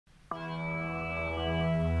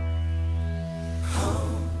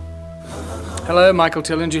Hello, Michael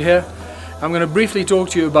Tillinger here. I'm going to briefly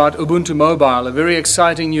talk to you about Ubuntu Mobile, a very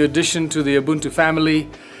exciting new addition to the Ubuntu family.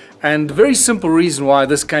 And the very simple reason why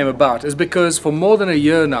this came about is because for more than a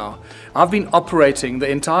year now, I've been operating the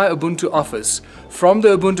entire Ubuntu office from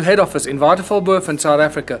the Ubuntu head office in Waterfallburg in South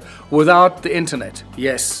Africa without the internet.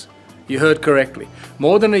 Yes, you heard correctly.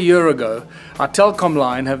 More than a year ago, our telecom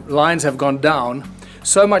lines have gone down,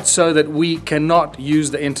 so much so that we cannot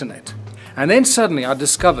use the internet. And then suddenly I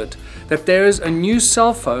discovered that there is a new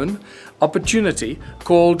cell phone opportunity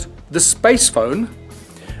called the SpacePhone,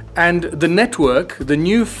 and the network, the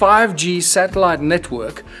new 5G satellite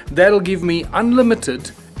network, that'll give me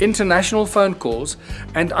unlimited international phone calls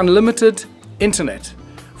and unlimited internet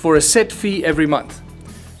for a set fee every month.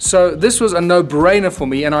 So this was a no-brainer for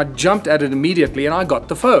me, and I jumped at it immediately and I got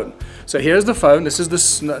the phone. So here's the phone. This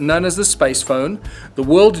is known as the SpacePhone, the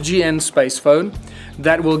World GN SpacePhone,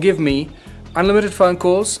 that will give me unlimited phone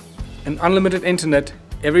calls and unlimited internet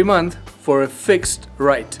every month for a fixed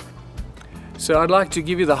rate. So I'd like to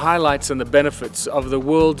give you the highlights and the benefits of the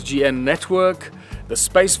World GN network, the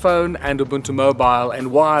SpacePhone and Ubuntu Mobile,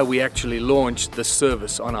 and why we actually launched this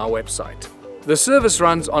service on our website. The service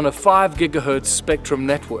runs on a 5 GHz spectrum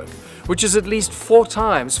network, which is at least 4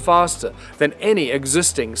 times faster than any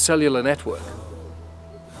existing cellular network.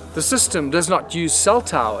 The system does not use cell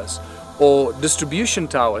towers or distribution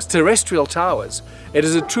towers, terrestrial towers. It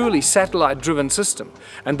is a truly satellite-driven system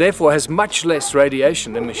and therefore has much less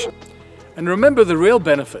radiation emission. And remember the real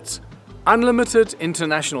benefits: unlimited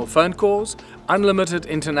international phone calls, unlimited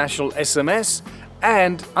international SMS,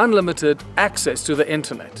 and unlimited access to the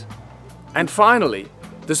internet. And finally,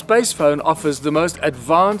 the SpacePhone offers the most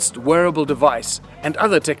advanced wearable device and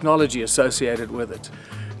other technology associated with it.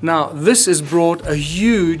 Now, this has brought a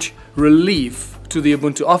huge relief to the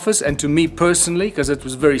Ubuntu office and to me personally, because it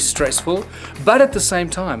was very stressful, but at the same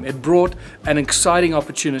time it brought an exciting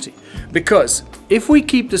opportunity, because if we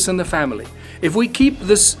keep this in the family, if we keep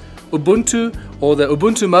this Ubuntu or the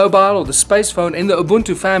Ubuntu Mobile or the SpacePhone in the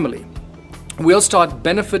Ubuntu family, we'll start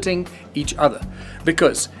benefiting each other,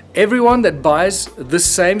 because everyone that buys this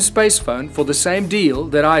same SpacePhone for the same deal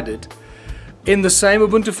that I did in the same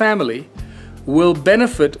Ubuntu family will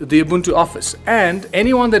benefit the Ubuntu office, and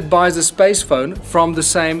anyone that buys a SpacePhone from the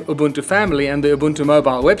same Ubuntu family and the Ubuntu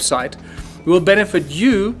Mobile website will benefit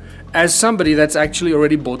you as somebody that's actually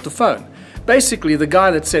already bought the phone. Basically, the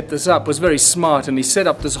guy that set this up was very smart, and he set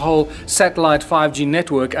up this whole satellite 5G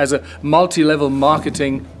network as a multi-level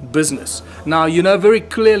marketing business. Now, you know very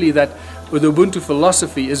clearly that the Ubuntu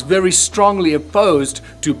philosophy is very strongly opposed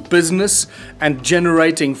to business and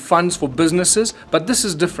generating funds for businesses, but this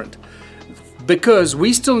is different, because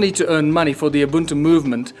we still need to earn money for the Ubuntu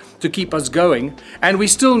movement to keep us going, and we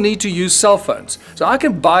still need to use cell phones. So I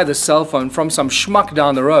can buy the cell phone from some schmuck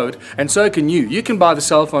down the road, and so can you. You can buy the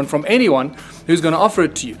cell phone from anyone who's going to offer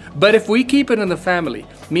it to you. But if we keep it in the family,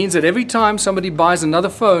 it means that every time somebody buys another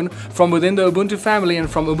phone from within the Ubuntu family and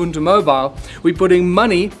from Ubuntu Mobile, we're putting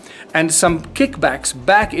money and some kickbacks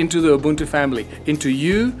back into the Ubuntu family, into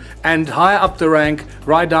you, and higher up the rank,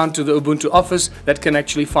 right down to the Ubuntu office that can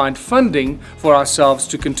actually find funding for ourselves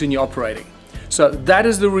to continue operating. So that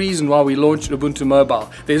is the reason why we launched Ubuntu Mobile.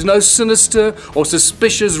 There's no sinister or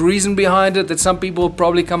suspicious reason behind it that some people will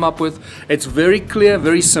probably come up with. It's very clear,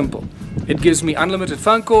 very simple. It gives me unlimited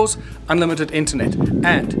phone calls, unlimited internet,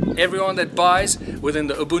 and everyone that buys within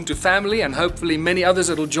the Ubuntu family, and hopefully many others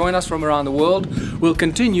that will join us from around the world, will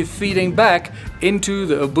continue feeding back into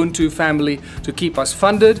the Ubuntu family to keep us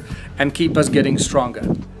funded and keep us getting stronger.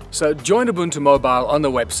 So join Ubuntu Mobile on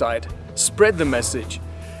the website, spread the message,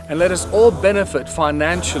 and let us all benefit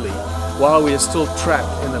financially while we are still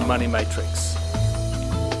trapped in the money matrix.